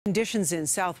Conditions in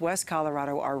southwest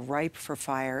Colorado are ripe for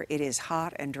fire. It is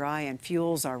hot and dry and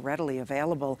fuels are readily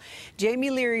available.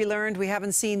 Jamie Leary learned we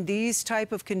haven't seen these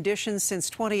type of conditions since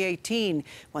 2018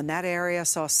 when that area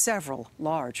saw several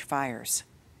large fires.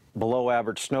 Below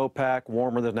average snowpack,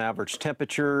 warmer than average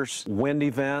temperatures, wind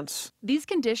events. These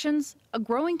conditions, a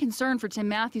growing concern for Tim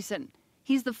Mathewson.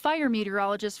 He's the fire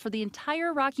meteorologist for the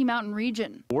entire Rocky Mountain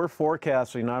region. We're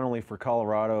forecasting not only for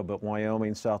Colorado, but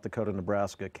Wyoming, South Dakota,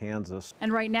 Nebraska, Kansas.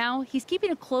 And right now, he's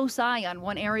keeping a close eye on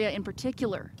one area in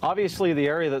particular. Obviously, the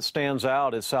area that stands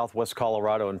out is southwest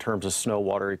Colorado in terms of snow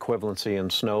water equivalency and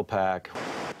snowpack.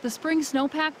 The spring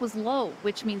snowpack was low,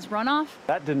 which means runoff.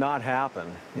 That did not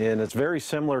happen, and it's very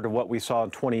similar to what we saw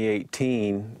in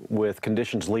 2018 with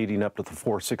conditions leading up to the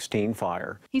 416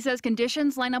 fire. He says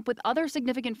conditions line up with other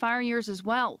significant fire years as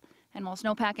well. And while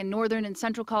snowpack in northern and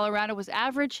central Colorado was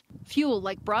average, fuel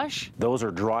like brush. Those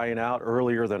are drying out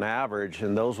earlier than average,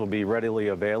 and those will be readily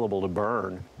available to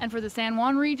burn. And for the San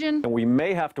Juan region, and we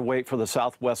may have to wait for the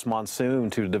southwest monsoon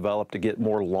to develop to get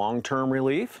more long-term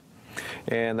relief,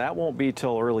 and that won't be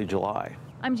till early July.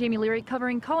 I'm Jamie Leary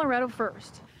covering Colorado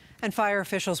First. And fire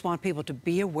officials want people to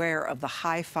be aware of the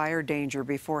high fire danger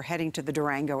before heading to the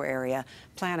Durango area.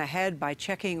 Plan ahead by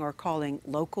checking or calling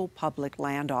local public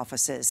land offices.